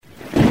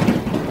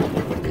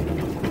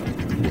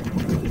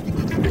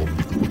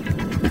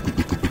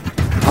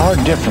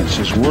our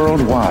differences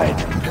worldwide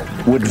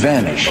would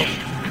vanish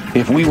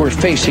if we were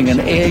facing an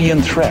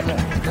alien threat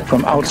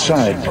from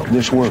outside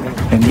this world.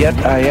 And yet,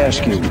 I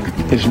ask you,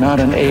 is not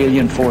an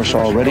alien force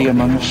already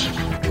among us?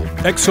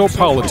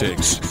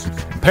 Exopolitics,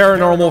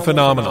 paranormal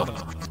phenomena,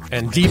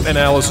 and deep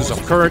analysis of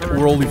current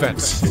world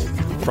events.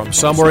 From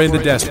somewhere in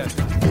the desert,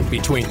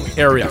 between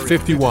Area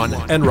 51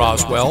 and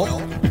Roswell,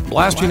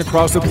 blasting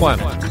across the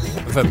planet,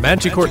 the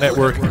Manticore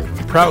Network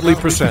proudly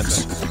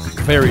presents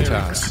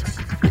Veritas,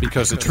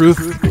 because the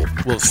truth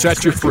will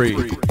set you free.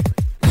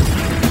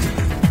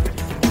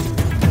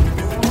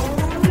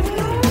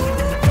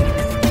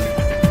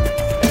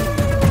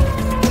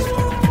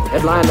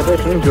 Headline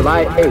edition,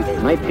 July 8,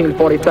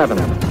 1947.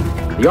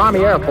 The Army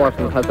Air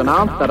Forces has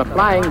announced that a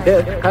flying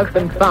disc has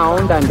been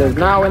found and is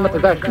now in the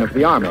possession of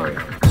the Army. It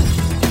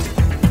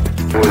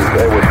was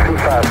too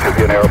fast to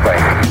be an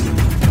airplane.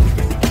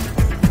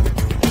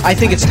 I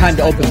think it's time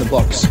to open the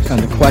books on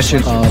the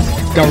question of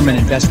government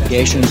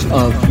investigations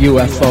of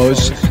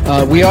UFOs.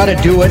 We ought to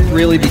do it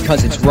really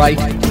because it's right.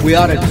 We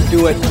ought to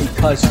do it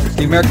because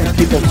the American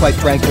people, quite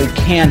frankly,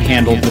 can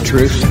handle the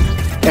truth.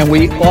 And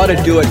we ought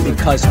to do it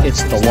because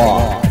it's the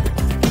law.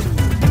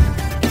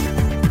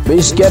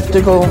 Be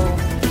skeptical.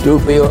 Do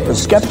be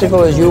as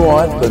skeptical as you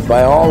want, but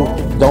by all,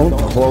 don't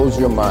close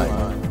your mind.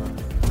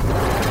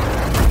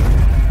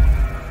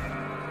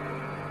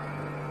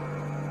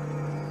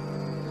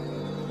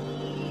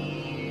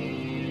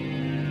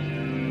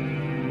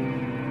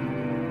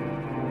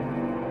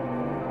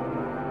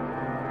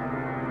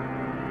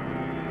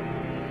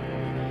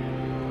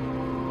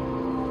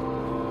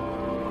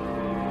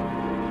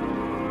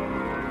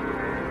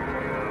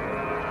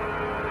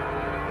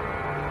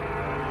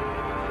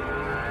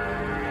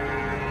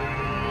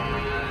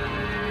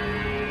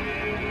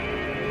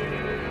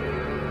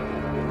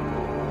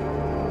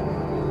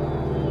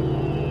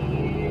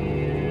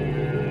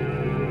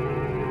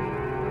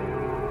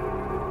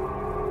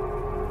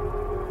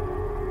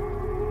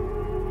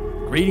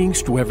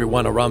 Greetings to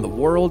everyone around the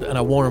world, and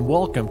a warm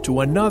welcome to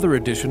another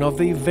edition of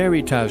the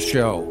Veritas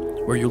Show,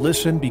 where you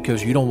listen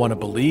because you don't want to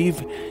believe,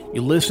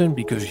 you listen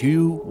because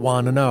you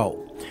want to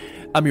know.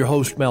 I'm your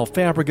host, Mel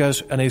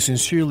Fabregas, and I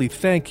sincerely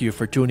thank you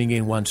for tuning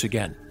in once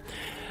again.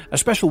 A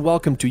special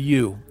welcome to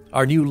you,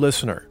 our new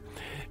listener.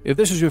 If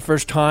this is your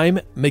first time,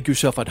 make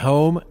yourself at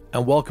home,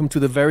 and welcome to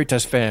the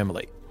Veritas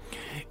family.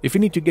 If you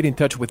need to get in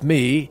touch with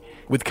me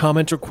with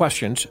comments or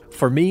questions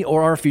for me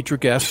or our future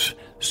guests,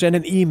 send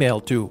an email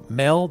to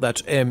Mel,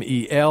 that's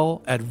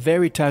M-E-L, at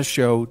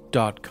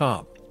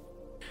veritasshow.com.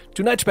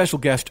 Tonight's special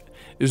guest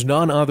is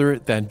none other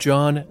than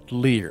John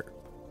Lear,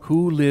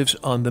 who lives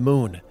on the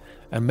moon,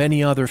 and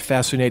many other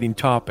fascinating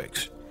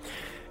topics.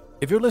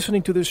 If you're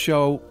listening to this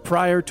show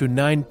prior to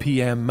 9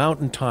 p.m.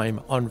 Mountain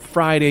Time on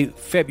Friday,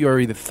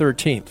 February the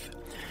 13th,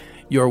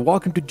 you're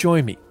welcome to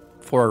join me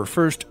for our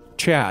first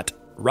chat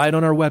right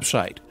on our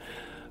website.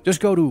 Just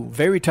go to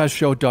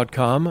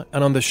veritasshow.com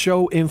and on the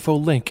show info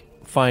link,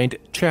 find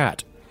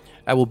chat.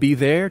 I will be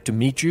there to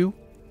meet you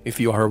if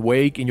you are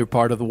awake in your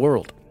part of the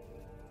world.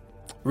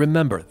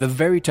 Remember, the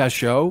Veritas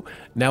Show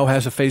now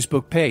has a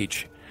Facebook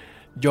page.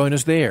 Join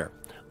us there.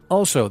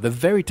 Also, the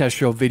Veritas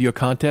Show video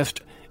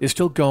contest is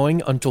still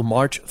going until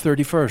March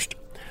 31st,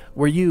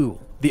 where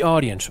you, the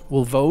audience,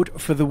 will vote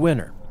for the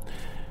winner.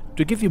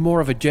 To give you more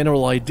of a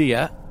general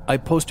idea, I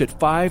posted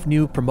 5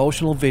 new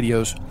promotional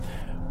videos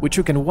which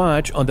you can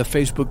watch on the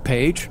Facebook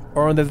page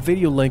or on the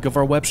video link of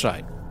our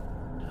website.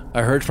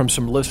 I heard from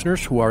some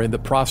listeners who are in the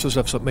process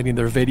of submitting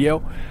their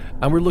video,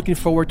 and we're looking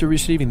forward to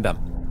receiving them.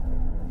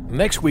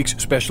 Next week's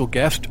special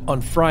guest on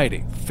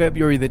Friday,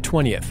 February the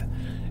 20th,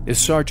 is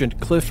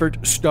Sergeant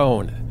Clifford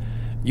Stone,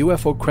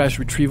 UFO Crash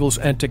Retrievals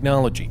and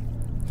Technology.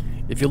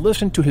 If you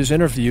listen to his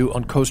interview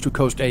on Coast to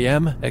Coast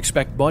AM,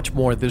 expect much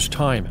more this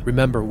time.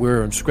 Remember,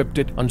 we're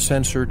unscripted,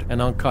 uncensored,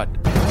 and uncut.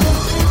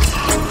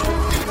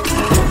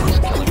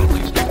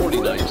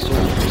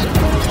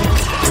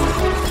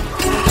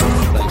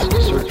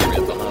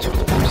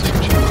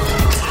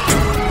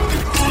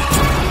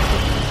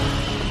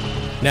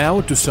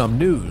 Now to some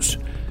news.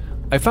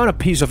 I found a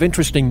piece of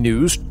interesting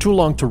news, too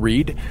long to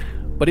read,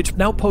 but it's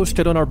now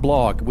posted on our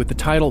blog with the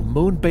title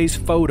Moon Base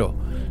Photo,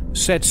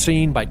 Set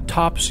Scene by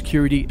Top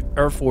Security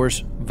Air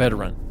Force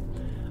Veteran.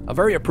 A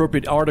very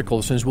appropriate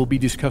article since we'll be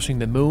discussing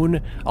the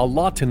moon a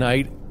lot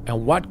tonight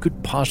and what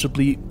could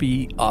possibly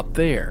be up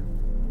there.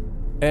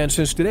 And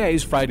since today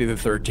is Friday the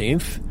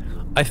 13th,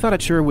 I thought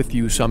I'd share with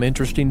you some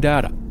interesting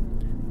data.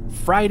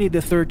 Friday the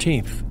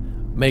 13th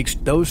makes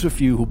those of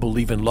you who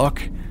believe in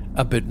luck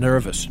a bit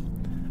nervous.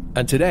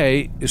 And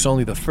today is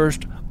only the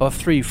first of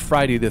 3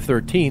 Friday the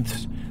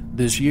 13th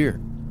this year.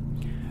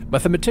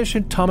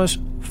 Mathematician Thomas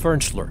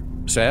Fernsler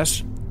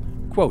says,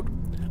 quote,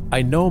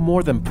 "I know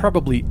more than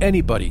probably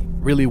anybody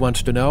really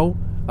wants to know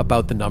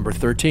about the number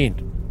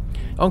 13.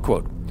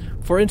 Unquote.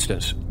 For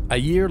instance, a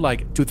year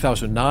like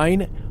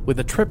 2009 with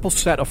a triple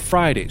set of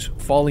Fridays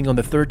falling on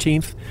the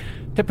 13th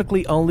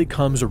typically only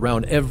comes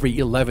around every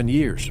 11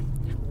 years.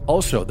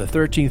 Also, the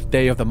 13th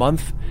day of the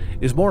month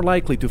is more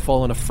likely to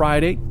fall on a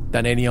Friday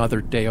than any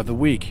other day of the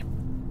week.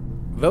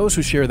 Those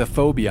who share the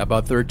phobia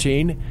about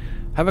 13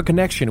 have a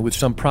connection with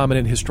some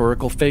prominent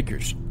historical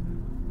figures.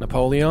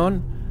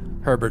 Napoleon,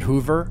 Herbert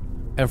Hoover,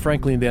 and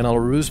Franklin Delano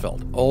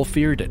Roosevelt all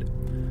feared it.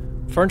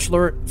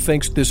 Fernschler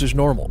thinks this is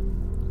normal.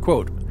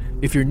 Quote,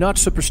 "If you're not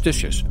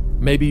superstitious,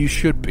 maybe you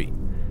should be.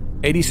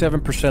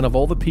 87% of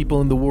all the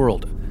people in the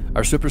world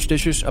are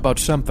superstitious about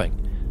something.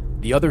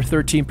 The other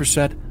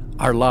 13%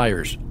 are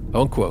liars."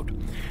 Unquote.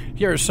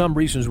 Here are some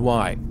reasons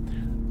why.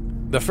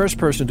 The first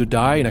person to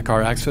die in a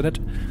car accident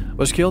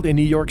was killed in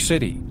New York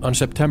City on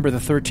September the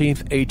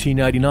 13th,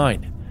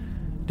 1899.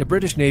 The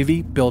British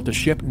Navy built a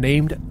ship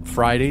named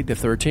Friday the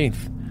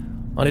 13th.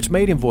 On its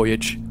maiden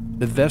voyage,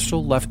 the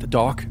vessel left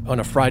dock on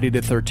a Friday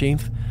the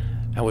 13th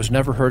and was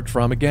never heard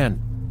from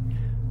again.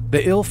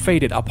 The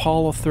ill-fated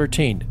Apollo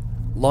 13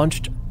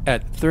 launched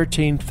at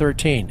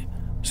 13:13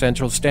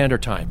 Central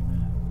Standard Time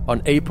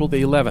on April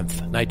the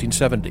 11th,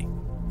 1970.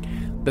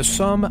 The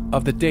sum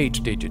of the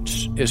date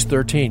digits is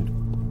 13.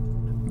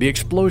 The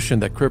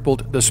explosion that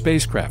crippled the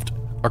spacecraft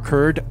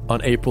occurred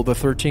on April the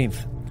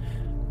 13th.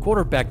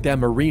 Quarterback Dan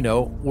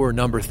Marino wore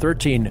number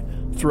 13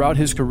 throughout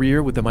his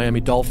career with the Miami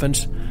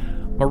Dolphins.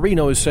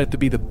 Marino is said to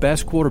be the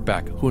best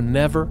quarterback who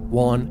never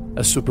won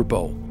a Super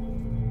Bowl.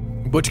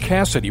 Butch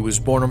Cassidy was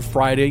born on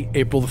Friday,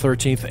 April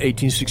 13th,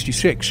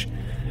 1866,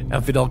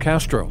 and Fidel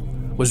Castro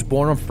was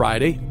born on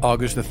Friday,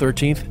 August the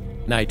 13th,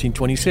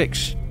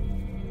 1926.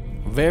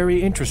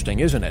 Very interesting,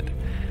 isn't it?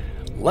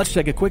 Let's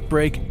take a quick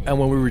break, and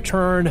when we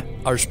return,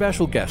 our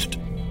special guest,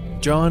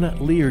 John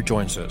Lear,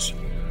 joins us,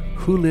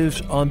 who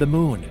lives on the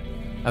moon,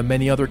 and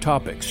many other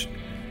topics.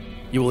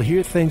 You will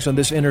hear things on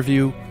this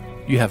interview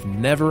you have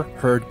never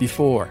heard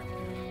before.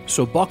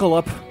 So buckle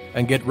up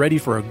and get ready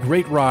for a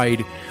great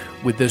ride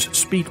with this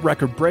speed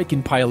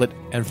record-breaking pilot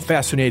and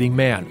fascinating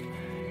man.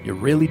 You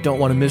really don't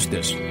want to miss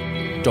this.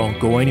 Don't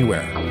go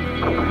anywhere.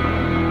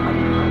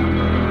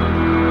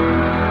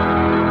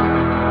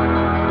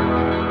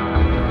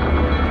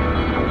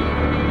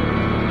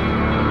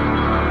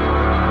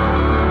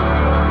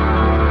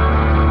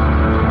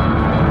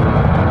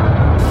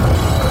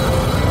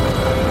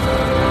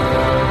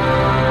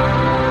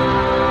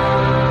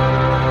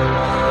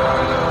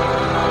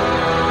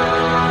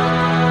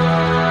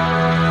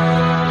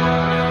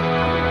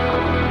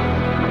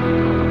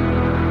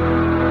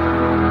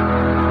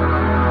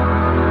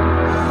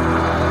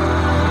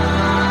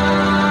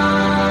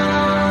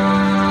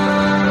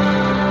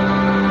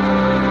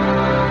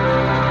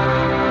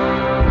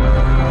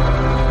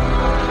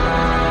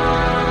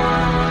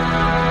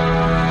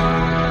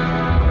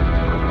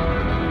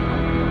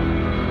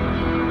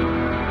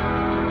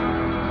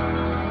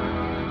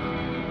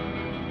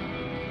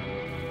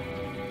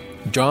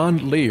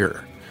 John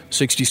Lear,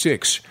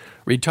 66,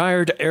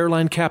 retired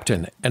airline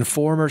captain and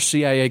former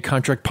CIA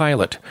contract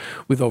pilot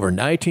with over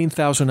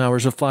 19,000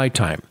 hours of flight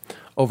time,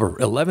 over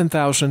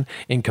 11,000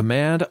 in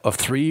command of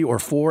 3 or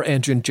 4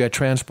 engine jet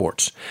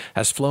transports,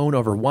 has flown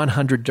over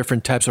 100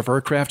 different types of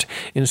aircraft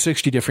in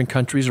 60 different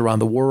countries around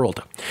the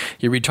world.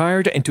 He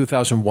retired in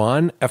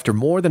 2001 after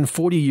more than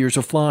 40 years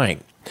of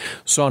flying.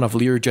 Son of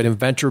Learjet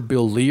inventor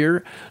Bill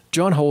Lear,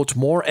 John holds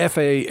more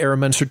FAA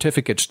airman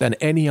certificates than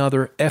any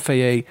other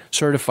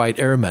FAA-certified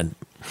airman.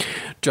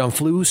 John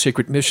flew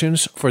secret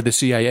missions for the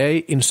CIA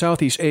in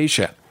Southeast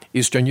Asia,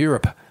 Eastern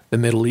Europe, the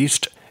Middle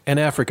East, and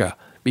Africa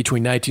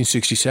between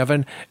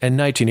 1967 and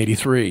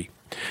 1983.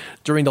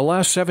 During the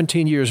last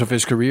 17 years of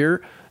his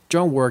career,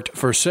 John worked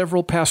for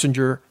several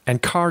passenger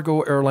and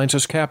cargo airlines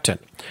as captain,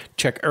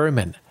 check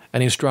airman,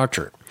 and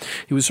instructor.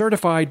 He was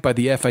certified by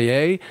the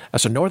FAA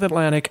as a North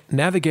Atlantic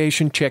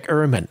Navigation Check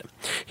Airman.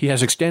 He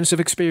has extensive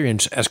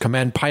experience as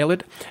command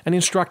pilot and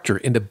instructor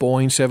in the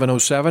Boeing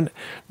 707,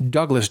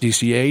 Douglas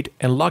DC-8,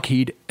 and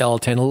Lockheed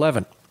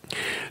L-1011.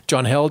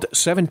 John held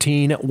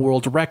 17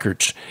 world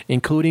records,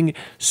 including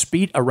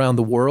speed around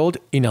the world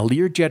in a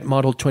Learjet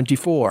Model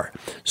 24,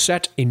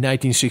 set in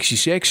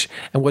 1966,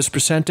 and was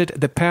presented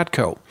the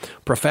PATCO,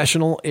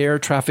 Professional Air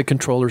Traffic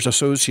Controllers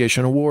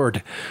Association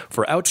Award,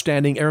 for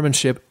outstanding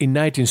airmanship in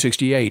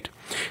 1968.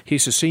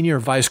 He's a senior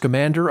vice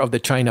commander of the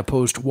China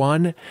Post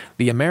 1,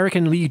 the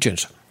American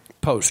Legion's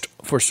Post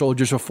for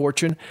Soldiers of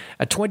Fortune,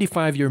 a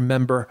 25-year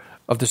member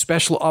of the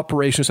Special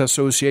Operations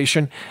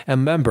Association,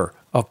 and member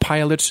of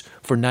Pilots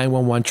for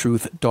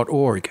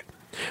 911truth.org.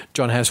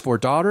 John has 4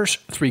 daughters,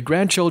 3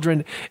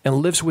 grandchildren, and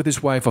lives with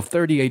his wife of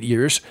 38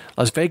 years,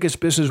 Las Vegas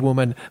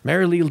businesswoman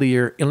Mary Lee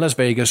Lear, in Las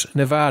Vegas,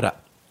 Nevada.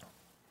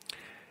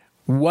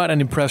 What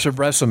an impressive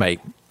resume.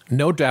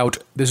 No doubt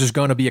this is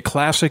going to be a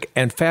classic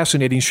and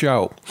fascinating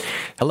show.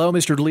 Hello,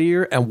 Mr.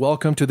 Lear, and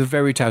welcome to the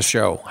Veritas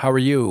Show. How are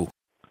you?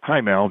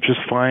 Hi, Mel. Just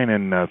fine,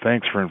 and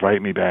thanks for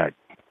inviting me back.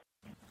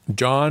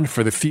 John,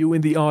 for the few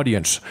in the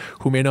audience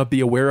who may not be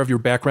aware of your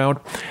background,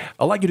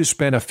 I'd like you to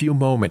spend a few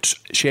moments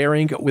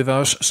sharing with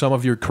us some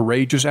of your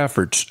courageous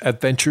efforts,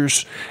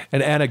 adventures,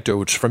 and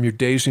anecdotes from your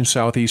days in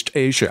Southeast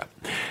Asia.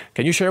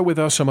 Can you share with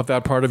us some of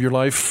that part of your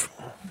life?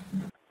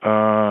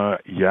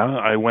 Yeah,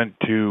 I went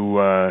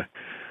to...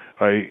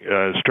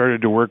 I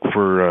started to work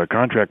for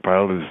contract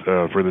pilot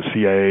for the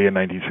CIA in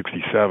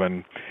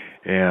 1967,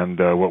 And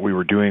what we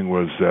were doing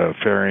was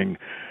ferrying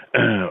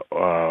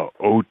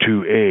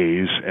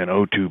O2As and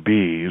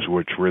O2Bs,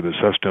 which were the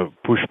Cessna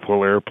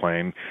push-pull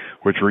airplane,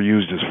 which were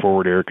used as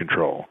forward air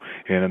control.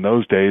 And in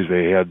those days,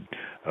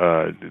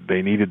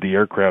 they needed the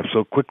aircraft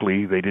so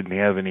quickly they didn't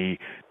have any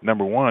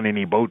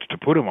boats to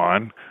put them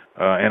on,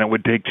 and it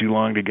would take too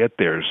long to get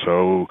there.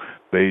 So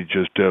they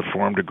just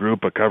formed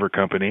a cover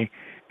company,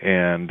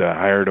 and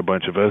hired a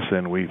bunch of us,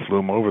 and we flew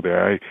them over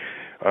there.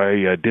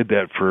 I did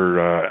that for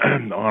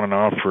on and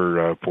off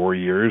for 4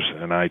 years,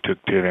 and I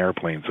took 10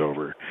 airplanes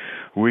over.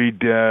 We'd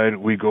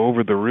go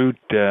over the route.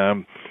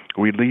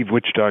 We'd leave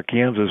Wichita,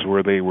 Kansas,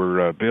 where they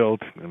were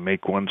built, and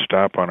make one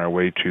stop on our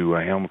way to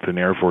Hamilton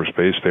Air Force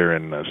Base there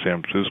in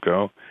San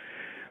Francisco.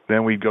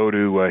 Then we'd go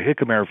to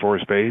Hickam Air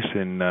Force Base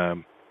in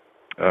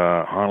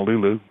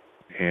Honolulu,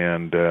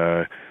 and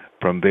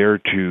from there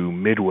to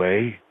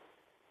Midway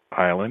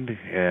Island,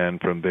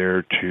 and from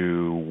there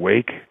to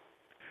Wake,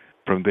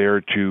 from there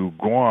to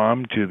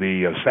Guam, to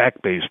the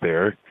SAC base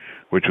there,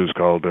 which was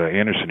called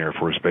Anderson Air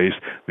Force Base.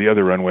 The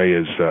other runway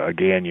is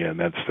Agana, and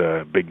that's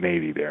Big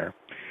Navy there.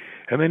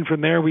 And then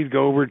from there we'd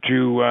go over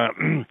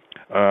to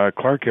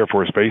Clark Air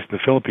Force Base in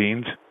the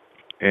Philippines,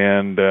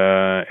 and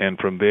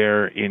from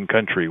there in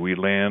country we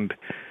land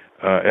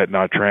at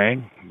Nha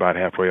Trang, about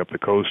halfway up the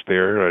coast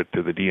there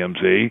to the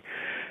DMZ.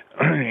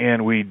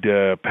 And we'd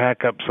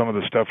pack up some of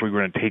the stuff we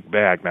were going to take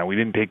back. Now, we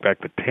didn't take back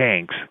the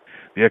tanks,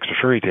 the extra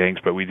ferry tanks,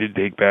 but we did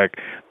take back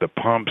the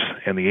pumps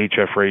and the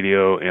HF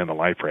radio and the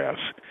life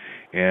rafts.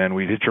 And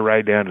we'd hitch a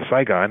ride down to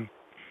Saigon,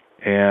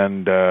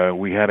 and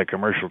we had a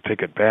commercial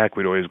ticket back.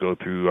 We'd always go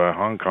through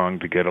Hong Kong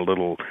to get a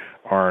little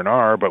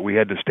R&R, but we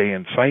had to stay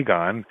in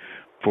Saigon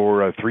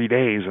for 3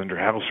 days under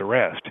house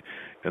arrest.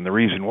 And the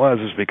reason was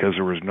because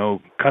there was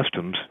no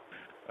customs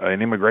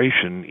and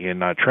immigration in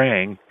Nha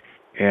Trang,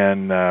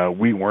 and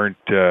we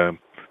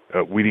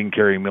didn't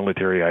carry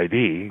military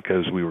ID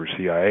because we were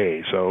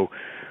CIA. So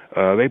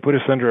they put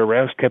us under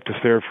arrest, kept us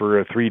there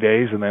for 3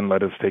 days, and then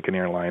let us take an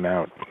airline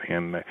out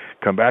and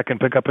come back and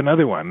pick up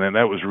another one. And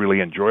that was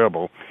really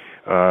enjoyable.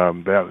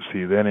 Then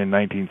in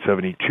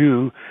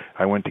 1972,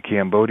 I went to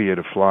Cambodia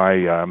to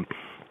fly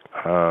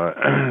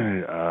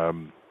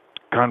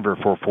Convair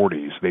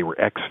 440s. They were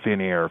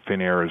ex-Finnair.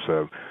 Finnair is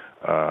a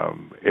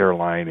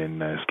airline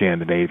in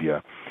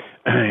Scandinavia,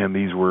 and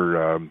these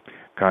were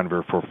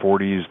Convair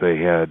 440s.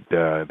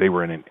 They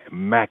were in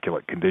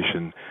immaculate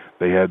condition.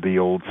 They had the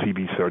old they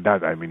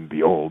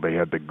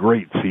had the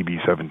great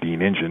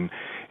CB-17 engine,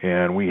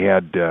 and we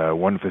had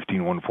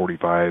 115,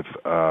 145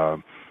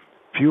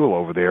 fuel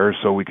over there,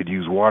 so we could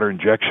use water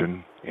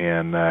injection,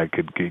 and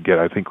could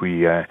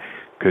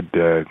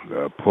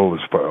pull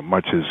as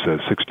much as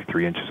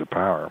 63 inches of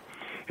power.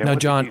 And now,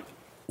 John,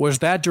 was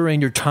that during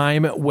your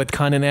time with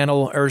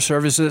Continental Air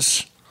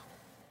Services?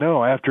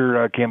 No,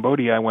 after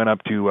Cambodia, I went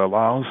up to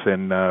Laos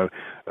and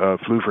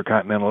flew for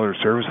Continental Air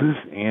Services,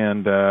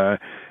 and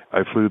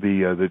I flew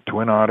the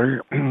Twin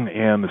Otter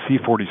and the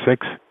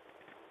C-46,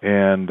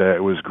 and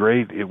it was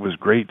great. It was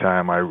great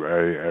time.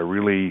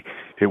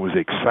 It was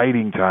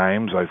exciting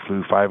times. I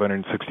flew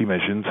 560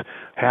 missions.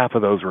 Half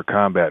of those were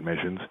combat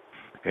missions,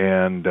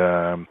 and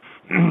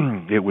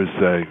it was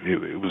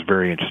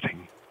very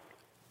interesting.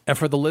 And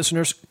for the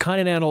listeners,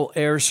 Continental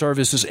Air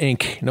Services,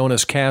 Inc., known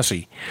as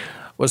CASI,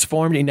 was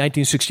formed in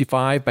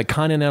 1965 by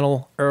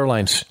Continental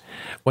Airlines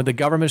when the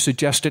government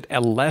suggested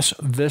a less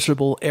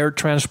visible air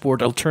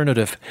transport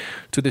alternative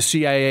to the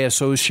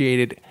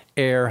CIA-associated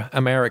Air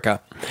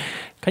America.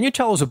 Can you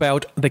tell us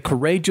about the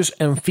courageous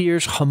and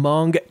fierce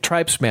Hmong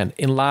tribesmen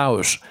in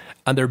Laos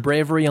and their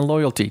bravery and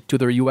loyalty to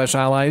their U.S.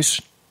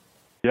 allies?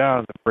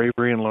 Yeah, the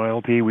bravery and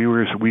loyalty.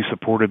 We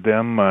supported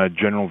them.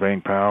 General Vang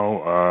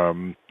Pao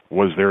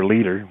was their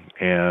leader,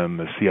 and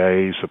the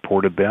CIA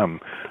supported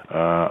them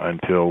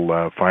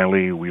until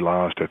finally we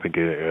lost. I think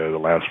the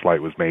last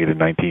flight was made in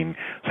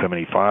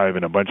 1975,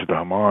 and a bunch of the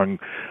Hmong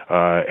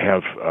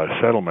have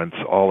settlements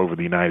all over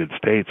the United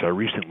States. I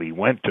recently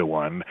went to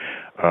one.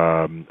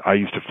 I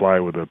used to fly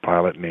with a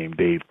pilot named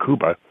Dave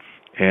Kuba,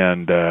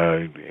 and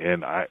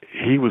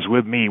he was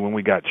with me when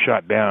we got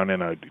shot down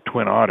in a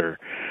Twin Otter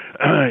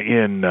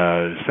in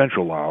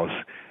central Laos.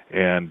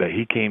 And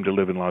he came to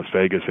live in Las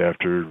Vegas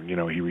after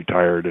he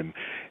retired, and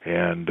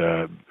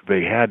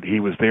he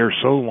was there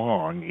so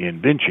long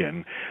in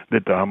Vientiane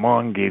that the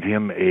Hmong gave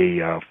him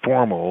a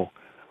formal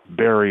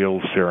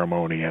burial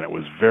ceremony, and it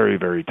was very,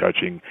 very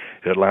touching.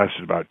 It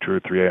lasted about 2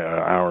 or 3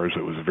 hours.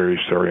 It was very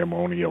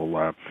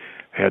ceremonial.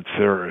 Had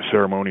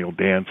ceremonial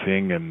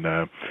dancing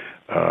and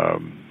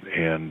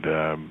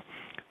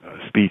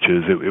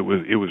speeches.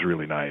 It was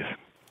really nice.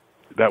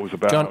 That was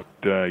about John,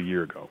 a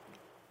year ago.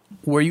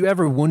 Were you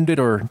ever wounded,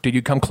 or did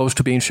you come close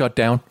to being shot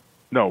down?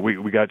 No,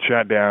 we got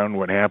shot down.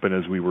 What happened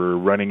is we were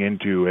running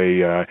into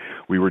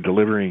we were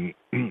delivering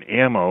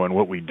ammo, and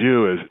what we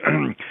do is,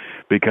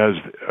 because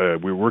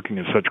we were working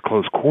in such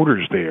close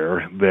quarters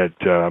there, that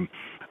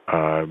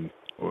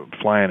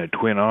flying a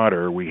Twin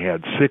Otter, we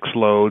had 6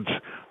 loads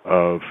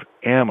of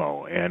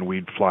ammo, and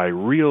we'd fly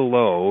real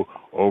low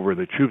over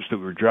the troops that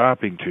we're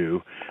dropping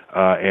to,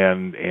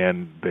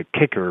 and the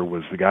kicker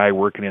was the guy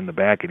working in the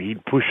back, and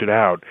he'd push it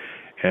out,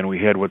 and we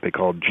had what they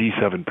called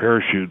G7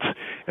 parachutes,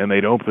 and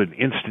they'd open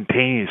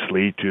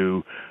instantaneously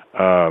to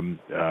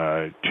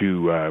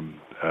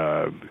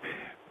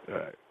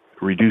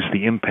reduce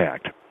the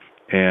impact.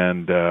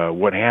 And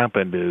what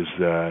happened is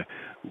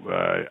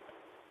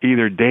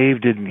either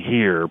Dave didn't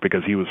hear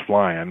because he was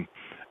flying,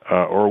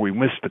 or we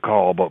missed the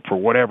call, but for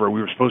whatever,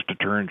 we were supposed to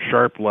turn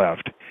sharp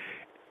left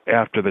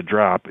after the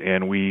drop,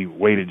 and we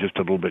waited just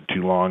a little bit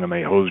too long, and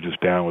they hosed us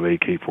down with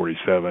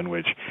AK-47,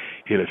 which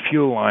hit a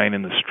fuel line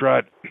in the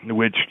strut,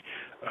 which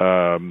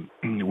shot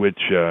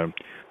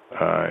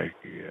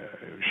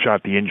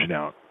the engine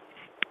out.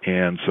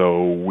 And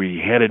so we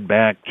headed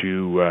back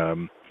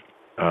to,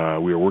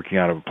 we were working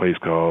out of a place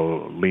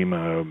called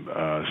Lima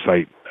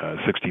Site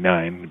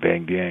 69,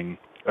 Vang Dang,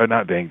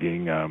 not Vang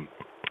Dang,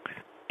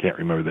 can't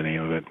remember the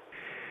name of it.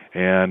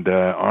 And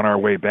on our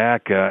way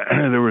back,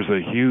 there was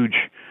a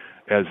huge,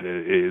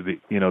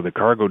 the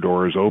cargo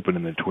door is open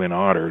in the Twin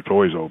Otter. It's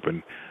always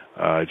open.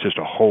 It's just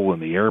a hole in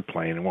the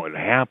airplane. And what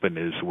happened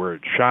is where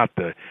it shot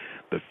the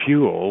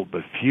fuel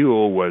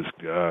was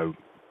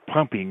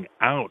pumping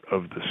out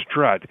of the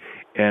strut,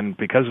 and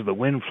because of the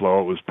wind flow,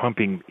 it was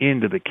pumping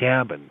into the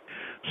cabin.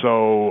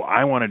 So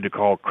I wanted to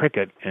call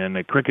Cricket, and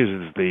the Cricket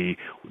is the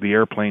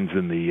airplanes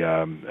in the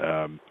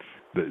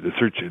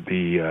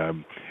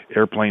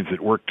airplanes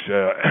that worked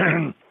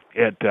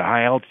at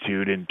high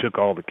altitude and took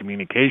all the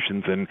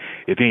communications. And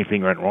if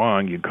anything went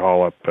wrong, you'd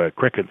call up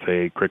Cricket,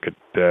 say, Cricket,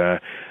 this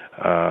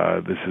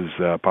is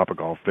Papa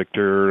Golf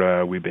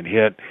Victor. We've been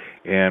hit,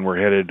 and we're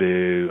headed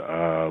to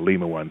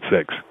Lima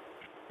 16.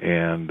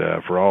 And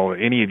for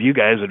any of you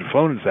guys that have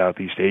flown in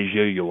Southeast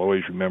Asia, you'll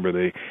always remember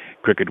the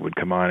Cricket would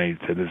come on and he'd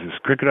say, "This is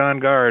Cricket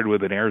on guard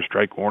with an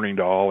airstrike warning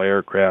to all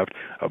aircraft.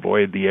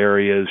 Avoid the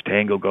areas,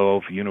 Tango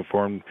Golf,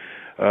 Uniform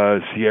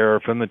Sierra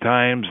from the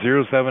times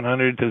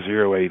 0700 to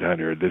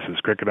 0800. This is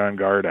Cricket on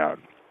guard out."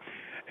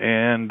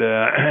 And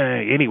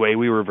anyway,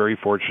 we were very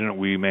fortunate.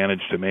 We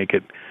managed to make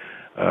it.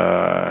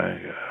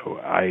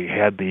 I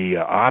had the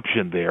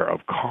option there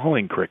of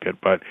calling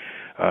Cricket, but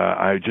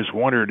I just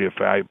wondered if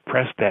I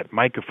pressed that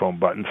microphone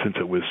button, since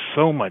it was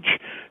so much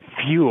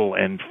fuel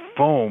and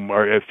foam,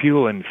 or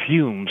fuel and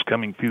fumes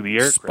coming through the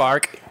aircraft.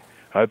 Spark.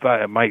 I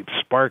thought it might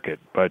spark it,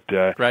 but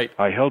right.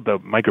 I held the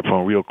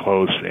microphone real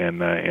close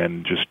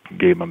and just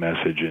gave him a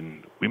message,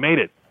 and we made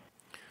it.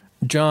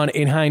 John,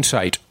 in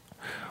hindsight,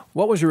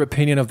 what was your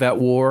opinion of that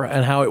war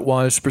and how it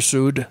was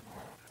pursued?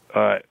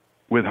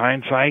 With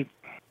hindsight?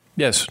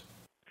 Yes.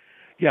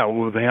 Yeah,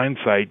 well, with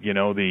hindsight,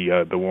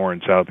 the war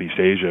in Southeast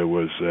Asia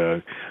was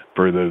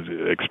for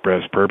the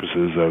express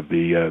purposes of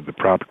the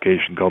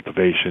propagation,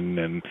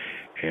 cultivation,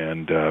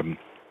 and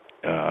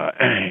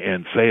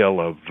sale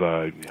of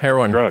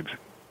heroin drugs,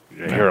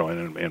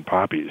 heroin and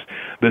poppies.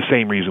 The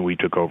same reason we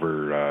took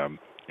over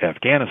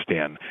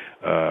Afghanistan.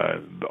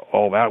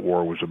 All that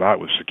war was about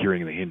was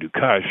securing the Hindu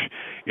Kush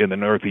in the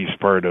northeast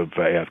part of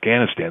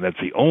Afghanistan. That's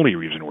the only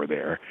reason we're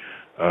there.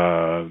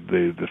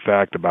 The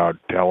fact about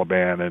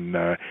Taliban and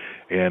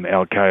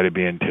Al Qaeda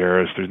being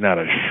terrorists, there's not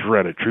a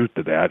shred of truth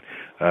to that.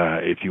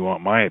 If you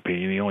want my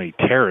opinion, the only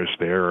terrorists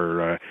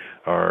there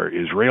are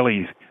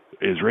Israelis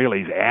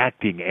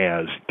acting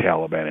as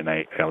Taliban and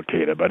Al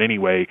Qaeda. But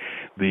anyway,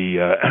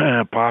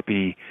 the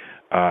poppy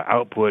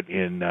output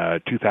in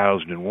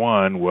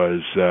 2001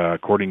 was,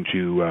 according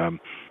to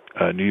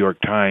New York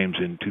Times,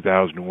 in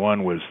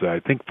 2001 was I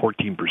think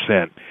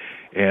 14%.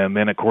 And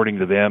then, according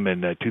to them,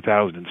 in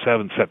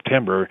 2007,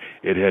 September,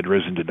 it had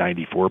risen to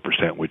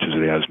 94%, which is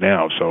it has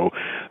now. So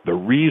the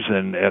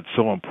reason that's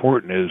so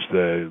important is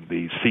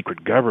the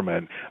secret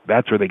government.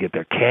 That's where they get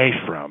their cash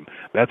from.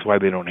 That's why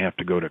they don't have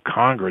to go to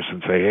Congress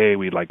and say, hey,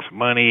 we'd like some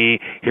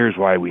money. Here's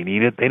why we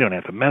need it. They don't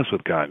have to mess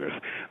with Congress.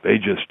 They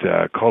just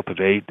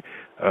cultivate,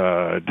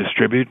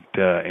 distribute,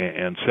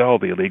 and sell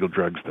the illegal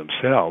drugs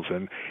themselves.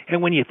 And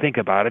when you think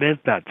about it,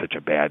 it's not such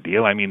a bad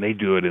deal. I mean, they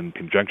do it in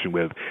conjunction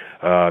with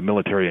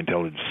Military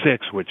Intelligence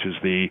 6, which is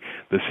the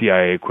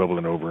CIA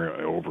equivalent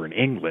over in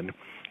England.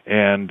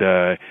 And,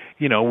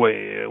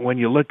 when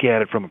you look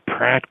at it from a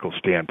practical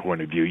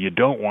standpoint of view, you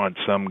don't want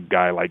some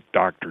guy like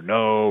Dr.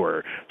 No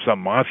or some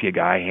mafia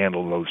guy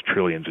handle those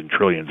trillions and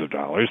trillions of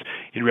dollars.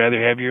 You'd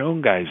rather have your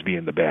own guys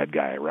being the bad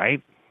guy,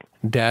 right?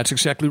 That's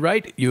exactly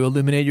right. You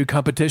eliminate your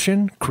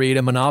competition, create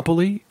a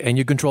monopoly, and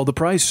you control the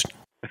price.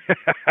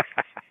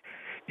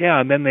 Yeah,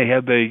 and then they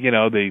have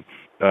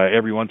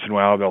every once in a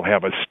while they'll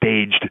have a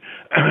staged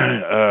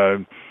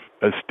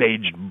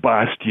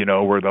bust,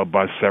 where they'll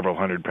bust several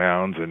hundred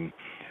pounds. And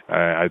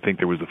I think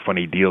there was a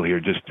funny deal here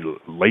just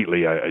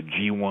lately. A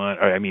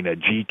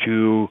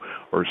G2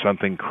 or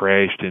something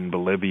crashed in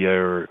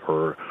Bolivia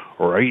or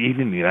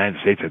even in the United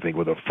States, I think,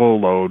 with a full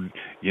load,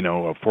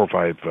 of 4 or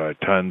 5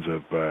 tons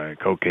of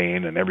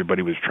cocaine, and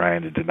everybody was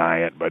trying to deny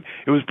it. But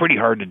it was pretty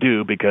hard to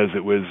do because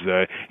it was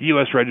a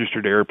U.S.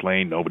 registered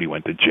airplane. Nobody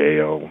went to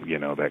jail,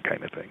 that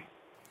kind of thing.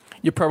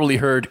 You probably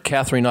heard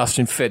Catherine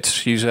Austin Fitz.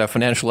 She's a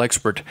financial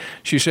expert.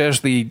 She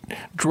says the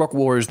drug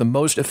war is the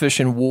most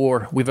efficient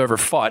war we've ever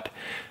fought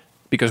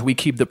because we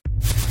keep the...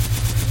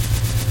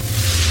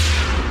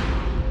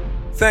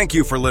 Thank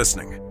you for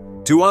listening.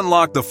 To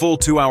unlock the full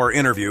 2-hour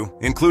interview,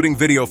 including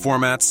video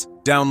formats,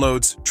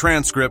 downloads,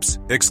 transcripts,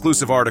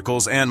 exclusive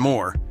articles, and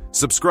more,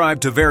 subscribe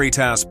to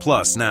Veritas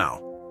Plus now.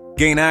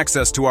 Gain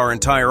access to our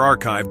entire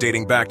archive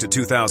dating back to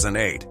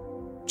 2008.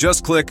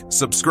 Just click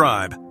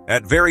subscribe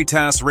at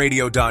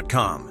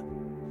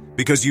veritasradio.com.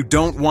 Because you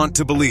don't want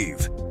to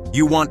believe,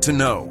 you want to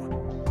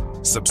know.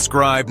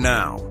 Subscribe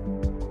now.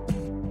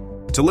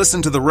 To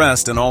listen to the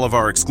rest and all of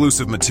our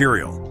exclusive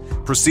material,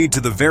 proceed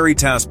to the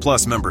Veritas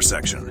Plus member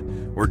section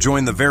or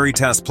join the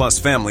Veritas Plus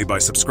family by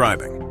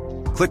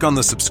subscribing. Click on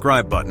the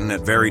subscribe button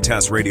at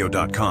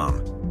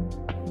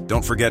veritasradio.com.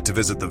 Don't forget to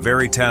visit the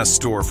Veritas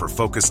store for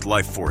focused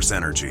life force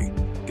energy.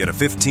 Get a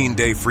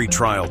 15-day free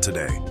trial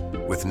today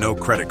with no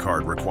credit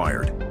card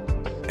required.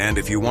 And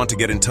if you want to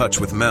get in touch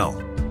with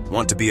Mel,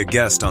 want to be a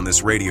guest on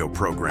this radio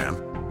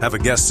program, have a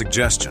guest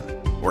suggestion,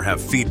 or have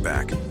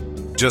feedback,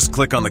 just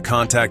click on the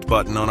contact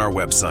button on our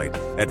website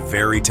at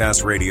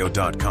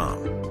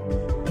veritasradio.com.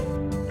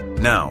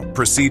 Now,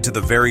 proceed to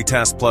the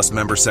Veritas Plus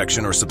member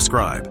section or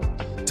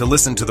subscribe to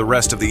listen to the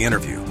rest of the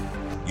interview.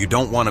 You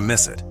don't want to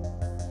miss it.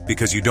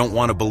 Because you don't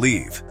want to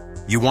believe,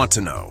 you want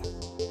to know.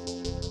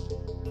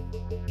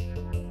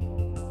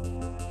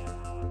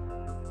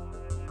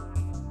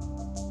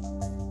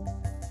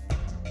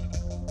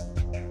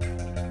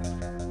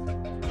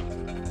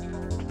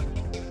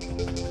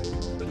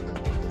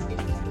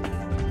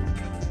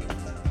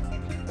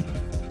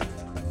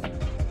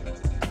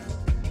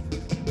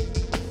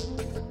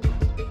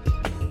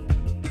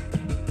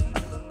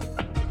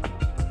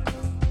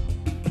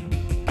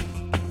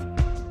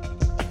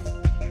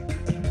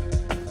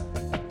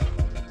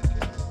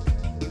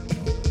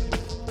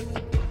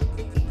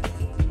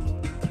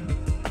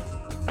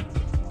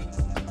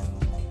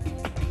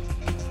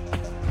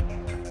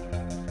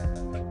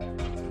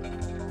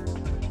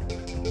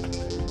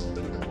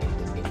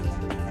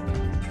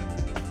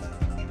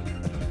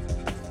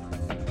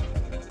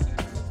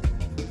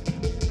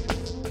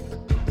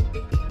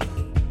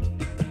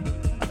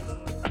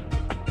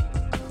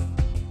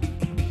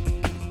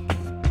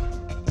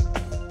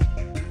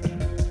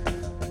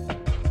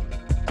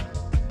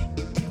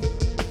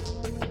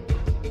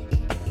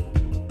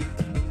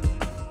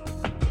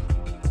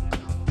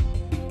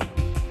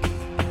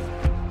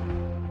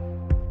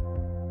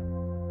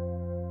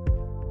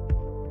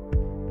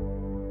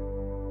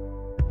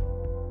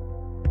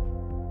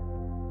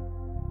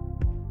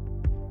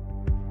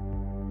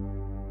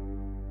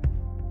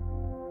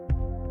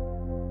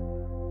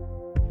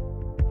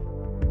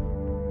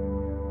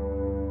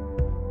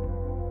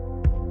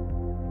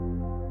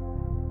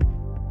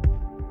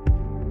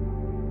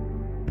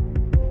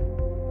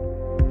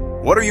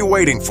 What are you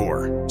waiting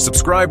for?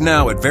 Subscribe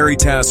now at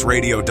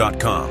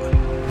veritasradio.com.